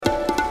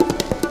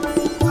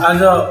आज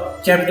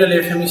capital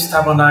FM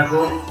स्थापनाको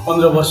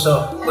 15 वर्ष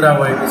पुरा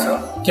भएको छ।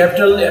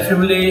 क्यापिटल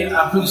एफएमले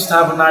आफ्नो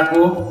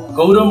स्थापनाको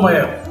गौरवमय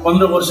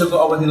 15 वर्षको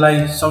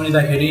अवधिलाई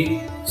सम्झिँदाखेरि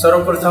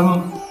सर्वप्रथम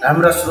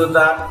हाम्रा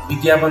श्रोता,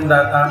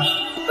 विज्ञापनदाता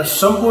र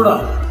सम्पूर्ण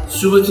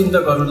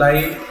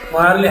शुभचिन्तकहरूलाई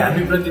उहाँहरूले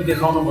हामीप्रति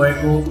देखाउनु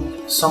भएको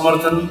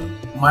समर्थन,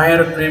 माया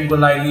र प्रेमको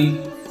लागि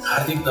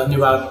हार्दिक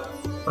धन्यवाद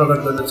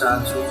प्रकट गर्न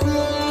चाहन्छु।